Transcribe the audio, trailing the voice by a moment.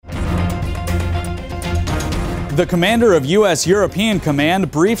The commander of U.S. European Command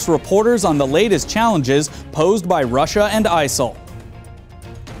briefs reporters on the latest challenges posed by Russia and ISIL.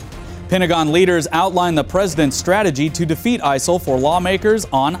 Pentagon leaders outline the president's strategy to defeat ISIL for lawmakers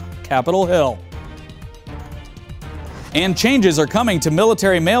on Capitol Hill. And changes are coming to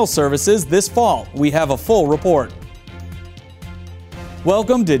military mail services this fall. We have a full report.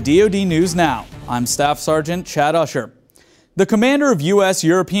 Welcome to DoD News Now. I'm Staff Sergeant Chad Usher. The commander of U.S.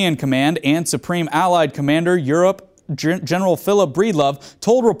 European Command and Supreme Allied Commander Europe, General Philip Breedlove,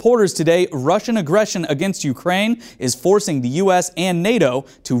 told reporters today Russian aggression against Ukraine is forcing the U.S. and NATO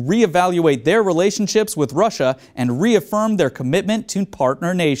to reevaluate their relationships with Russia and reaffirm their commitment to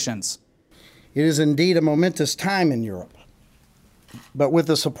partner nations. It is indeed a momentous time in Europe. But with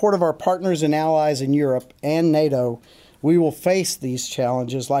the support of our partners and allies in Europe and NATO, we will face these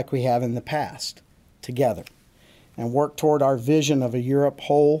challenges like we have in the past, together, and work toward our vision of a Europe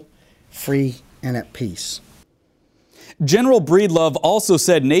whole, free, and at peace. General Breedlove also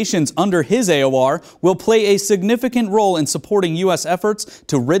said nations under his AOR will play a significant role in supporting U.S. efforts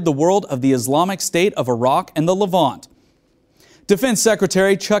to rid the world of the Islamic State of Iraq and the Levant. Defense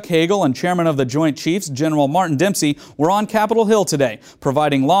Secretary Chuck Hagel and Chairman of the Joint Chiefs, General Martin Dempsey, were on Capitol Hill today,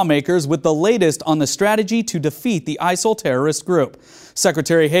 providing lawmakers with the latest on the strategy to defeat the ISIL terrorist group.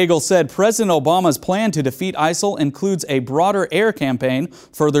 Secretary Hagel said President Obama's plan to defeat ISIL includes a broader air campaign,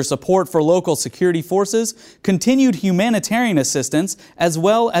 further support for local security forces, continued humanitarian assistance, as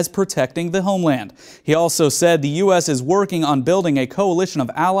well as protecting the homeland. He also said the U.S. is working on building a coalition of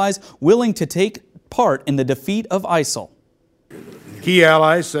allies willing to take part in the defeat of ISIL. Key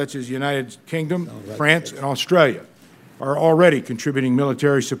allies such as the United Kingdom, France, and Australia are already contributing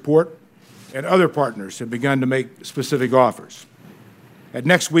military support, and other partners have begun to make specific offers. At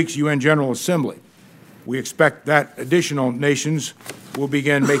next week's UN General Assembly, we expect that additional nations will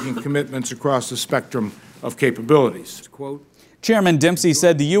begin making commitments across the spectrum of capabilities. Chairman Dempsey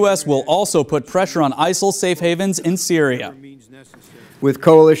said the U.S. will also put pressure on ISIL safe havens in Syria. With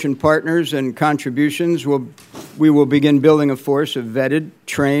coalition partners and contributions, we will begin building a force of vetted,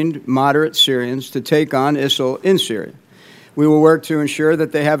 trained, moderate Syrians to take on ISIL in Syria. We will work to ensure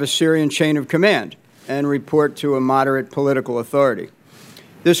that they have a Syrian chain of command and report to a moderate political authority.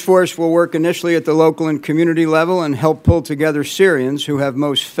 This force will work initially at the local and community level and help pull together Syrians who have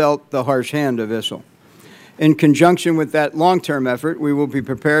most felt the harsh hand of ISIL. In conjunction with that long-term effort, we will be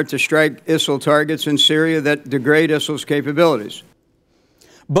prepared to strike ISIL targets in Syria that degrade ISIL's capabilities.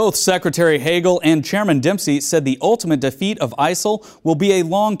 Both Secretary Hagel and Chairman Dempsey said the ultimate defeat of ISIL will be a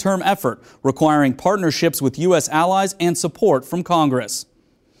long-term effort, requiring partnerships with U.S. allies and support from Congress.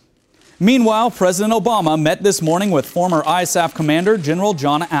 Meanwhile, President Obama met this morning with former ISAF Commander General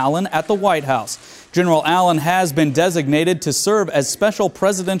John Allen at the White House. General Allen has been designated to serve as Special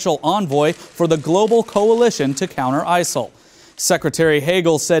Presidential Envoy for the Global Coalition to counter ISIL. Secretary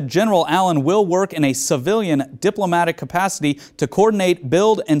Hagel said General Allen will work in a civilian diplomatic capacity to coordinate,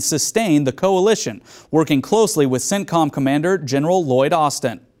 build, and sustain the coalition, working closely with CENTCOM Commander General Lloyd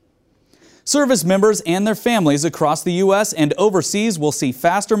Austin. Service members and their families across the U.S. and overseas will see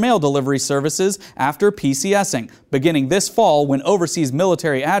faster mail delivery services after PCSing, beginning this fall when overseas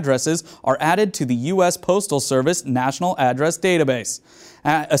military addresses are added to the U.S. Postal Service National Address Database.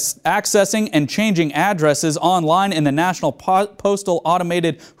 Accessing and changing addresses online in the National Postal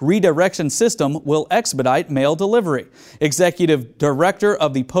Automated Redirection System will expedite mail delivery. Executive Director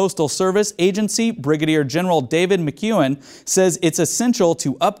of the Postal Service Agency, Brigadier General David McEwen, says it's essential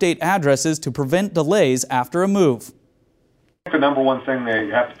to update addresses to prevent delays after a move. The number one thing they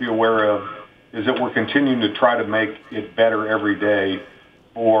have to be aware of is that we're continuing to try to make it better every day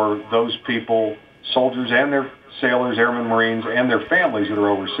for those people, soldiers and their sailors, airmen, Marines, and their families that are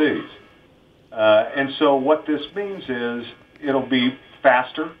overseas. And so what this means is it'll be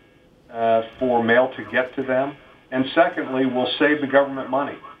faster for mail to get to them. And secondly, we'll save the government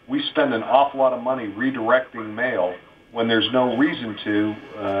money. We spend an awful lot of money redirecting mail when there's no reason to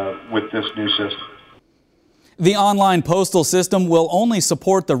with this new system. The online postal system will only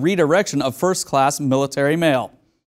support the redirection of first-class military mail.